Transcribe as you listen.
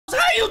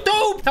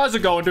How's it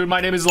going, dude?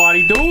 My name is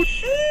LonnieDos.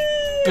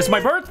 It's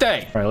my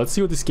birthday. All right, let's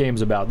see what this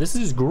game's about. This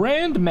is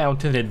Grand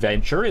Mountain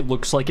Adventure. It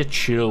looks like a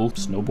chill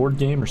snowboard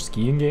game or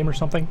skiing game or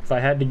something. If I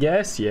had to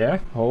guess, yeah.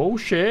 Oh,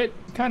 shit.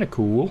 Kind of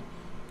cool.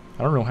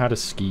 I don't know how to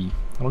ski.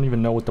 I don't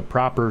even know what the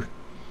proper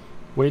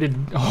way to...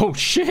 Oh,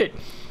 shit.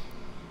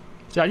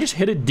 Did I just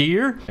hit a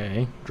deer?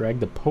 Okay, drag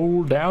the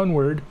pole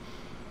downward.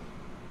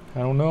 I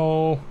don't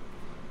know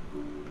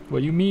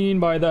what you mean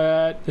by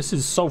that. This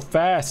is so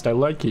fast. I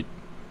like it.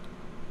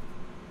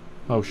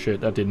 Oh,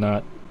 shit. That did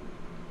not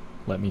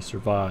let me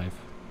survive.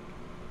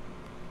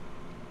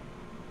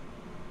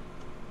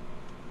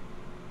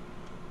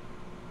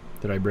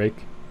 Did I break?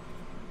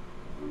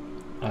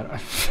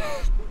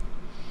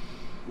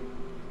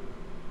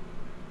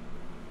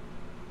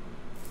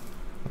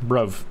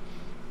 Bruv.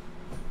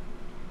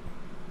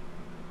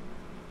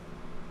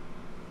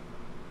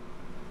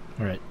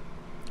 Alright.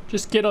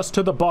 Just get us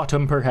to the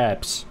bottom,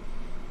 perhaps.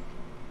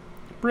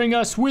 Bring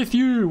us with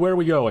you. Where are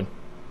we going?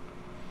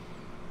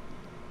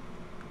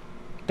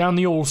 Down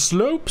the old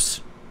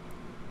slopes?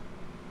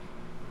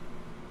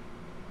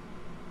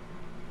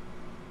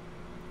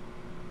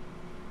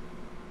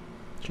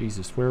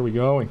 Jesus, where are we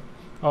going?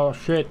 Oh,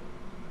 shit.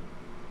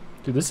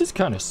 Dude, this is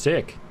kind of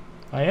sick.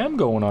 I am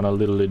going on a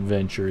little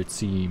adventure, it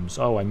seems.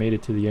 Oh, I made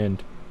it to the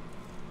end.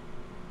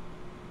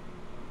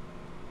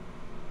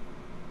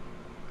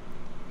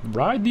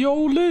 Ride the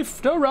old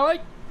lift.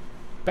 Alright.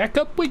 Back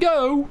up we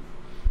go.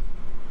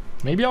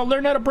 Maybe I'll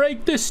learn how to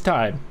brake this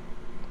time.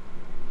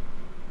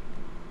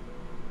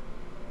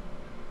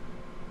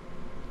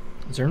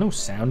 Is there no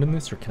sound in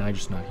this, or can I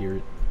just not hear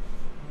it?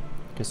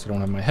 Guess I don't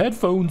have my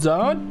headphones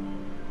on.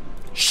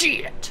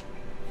 Shit!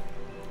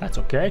 That's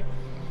okay.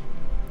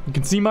 You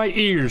can see my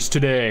ears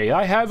today.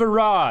 I have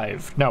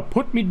arrived. Now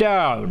put me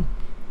down.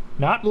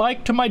 Not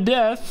like to my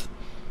death,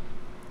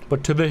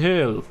 but to the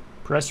hill.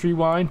 Press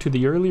rewind to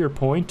the earlier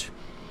point.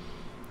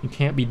 You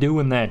can't be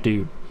doing that,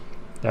 dude.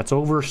 That's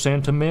over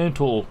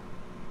sentimental.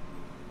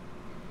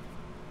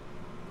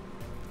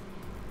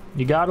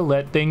 You gotta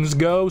let things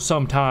go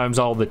sometimes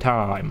all the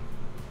time.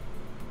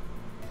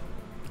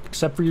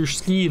 Except for your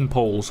skiing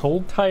poles.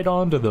 Hold tight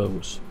onto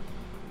those.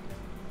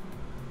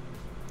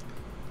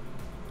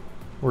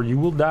 Or you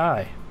will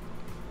die.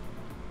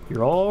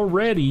 You're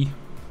already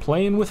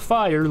playing with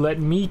fire,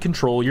 letting me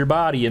control your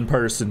body in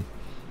person.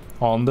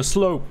 On the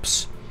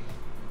slopes.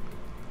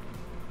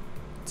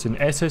 It's an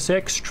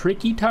SSX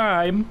tricky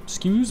time.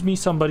 Excuse me,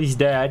 somebody's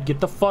dad.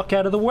 Get the fuck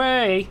out of the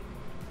way.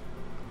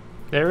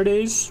 There it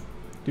is.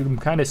 Dude, I'm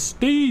kind of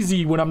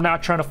steezy when I'm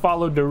not trying to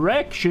follow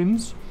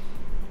directions.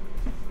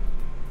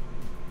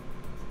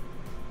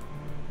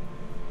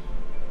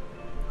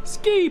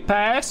 Ski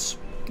pass?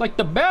 Like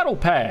the battle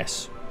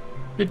pass.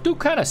 It do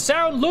kind of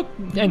sound, look,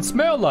 and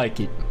smell like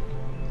it.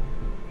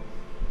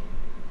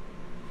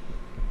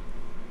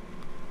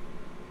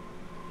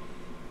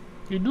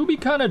 You do be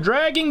kind of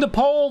dragging the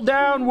pole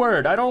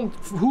downward. I don't...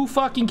 Who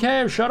fucking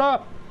cares? Shut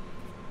up.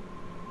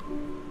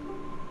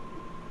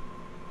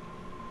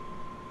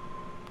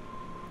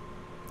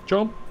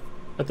 Jump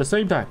at the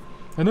same time.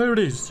 And there it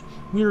is.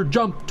 We're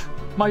jumped.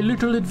 My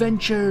little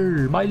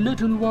adventure. My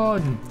little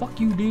one. Fuck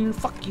you, dear.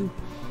 Fuck you.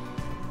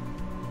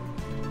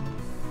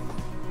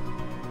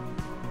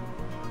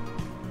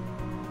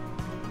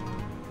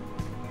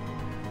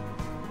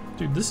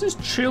 Dude, this is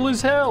chill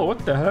as hell.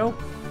 What the hell?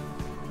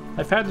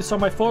 I've had this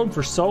on my phone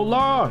for so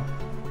long.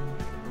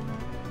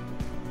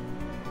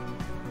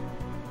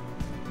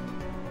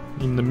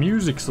 I mean, the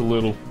music's a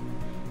little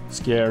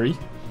scary.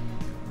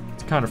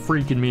 It's kind of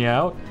freaking me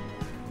out.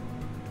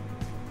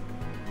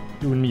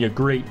 Doing me a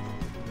great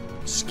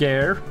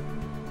scare.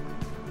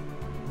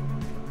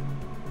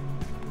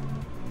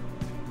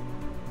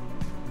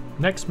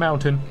 Next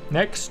mountain.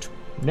 Next.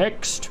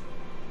 Next.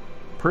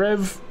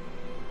 Prev.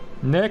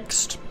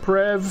 Next.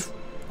 Prev.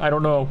 I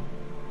don't know.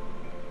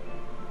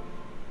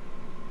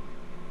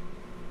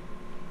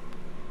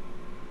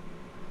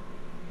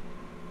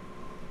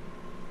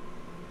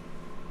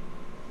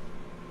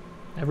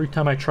 Every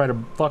time I try to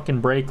fucking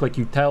brake like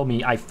you tell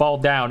me, I fall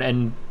down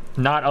and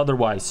not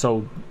otherwise,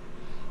 so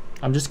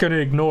I'm just gonna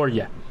ignore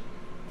you.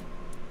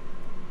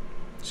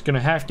 Just gonna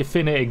have to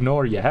finna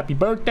ignore you. Happy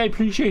birthday,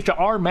 appreciate you,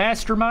 our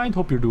mastermind.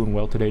 Hope you're doing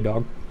well today,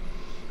 dog.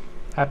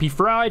 Happy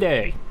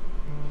Friday.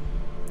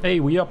 Hey,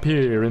 we up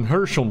here in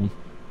Herschel.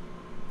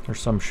 Or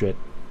some shit.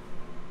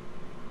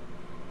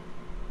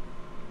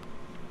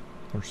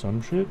 Or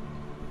some shit.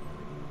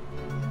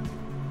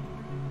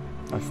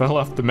 I fell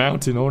off the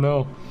mountain, oh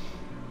no.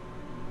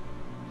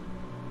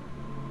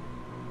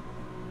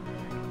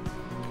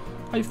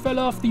 I fell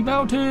off the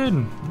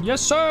mountain!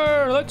 Yes,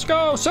 sir! Let's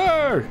go,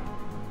 sir!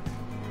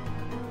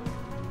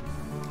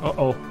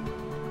 Uh-oh.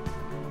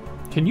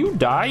 Can you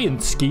die in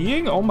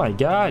skiing? Oh my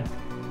god.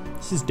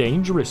 This is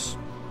dangerous.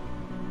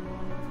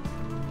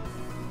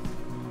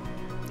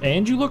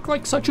 And you look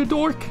like such a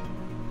dork?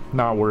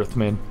 Not worth,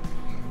 man.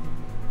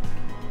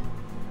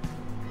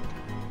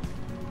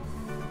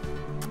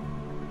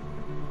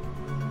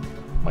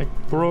 Might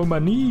throw my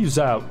knees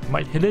out.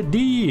 Might hit a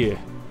deer.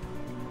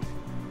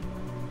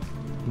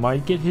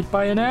 Might get hit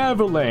by an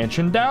avalanche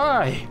and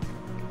die.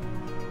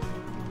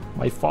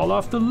 Might fall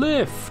off the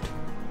lift.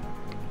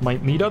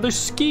 Might meet other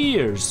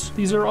skiers.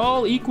 These are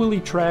all equally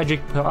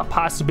tragic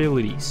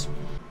possibilities.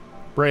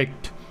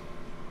 Braked.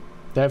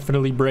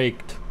 Definitely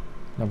braked.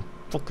 Now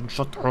fucking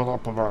shut the hell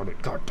up about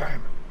it,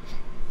 goddamn.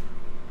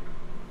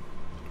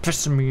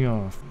 Pissing me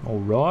off.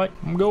 Alright,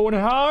 I'm going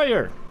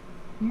higher.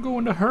 I'm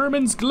going to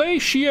Herman's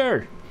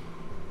Glacier.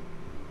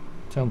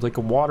 Sounds like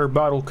a water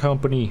bottle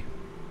company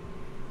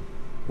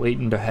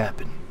waiting to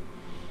happen.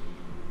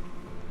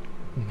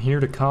 I'm here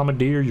to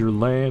commandeer your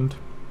land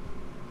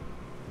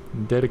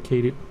and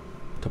dedicate it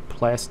to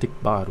plastic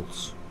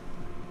bottles.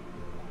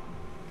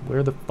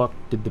 Where the fuck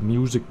did the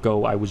music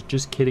go? I was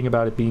just kidding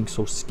about it being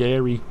so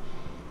scary.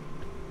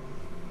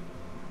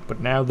 But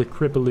now the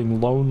crippling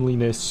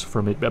loneliness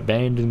from it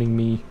abandoning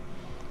me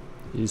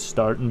is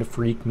starting to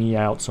freak me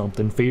out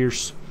something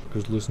fierce.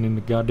 Because listening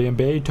to goddamn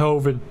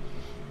Beethoven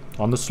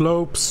on the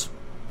slopes.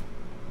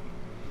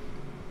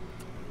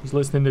 He's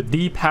listening to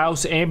Deep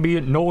House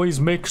Ambient Noise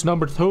Mix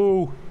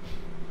 #2.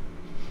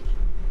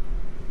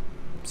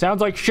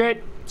 Sounds like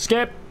shit.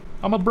 Skip.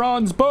 I'm a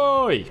bronze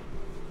boy.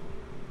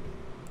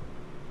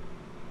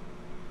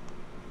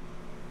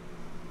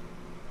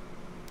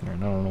 Alright,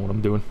 I don't know what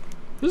I'm doing.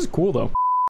 This is cool though.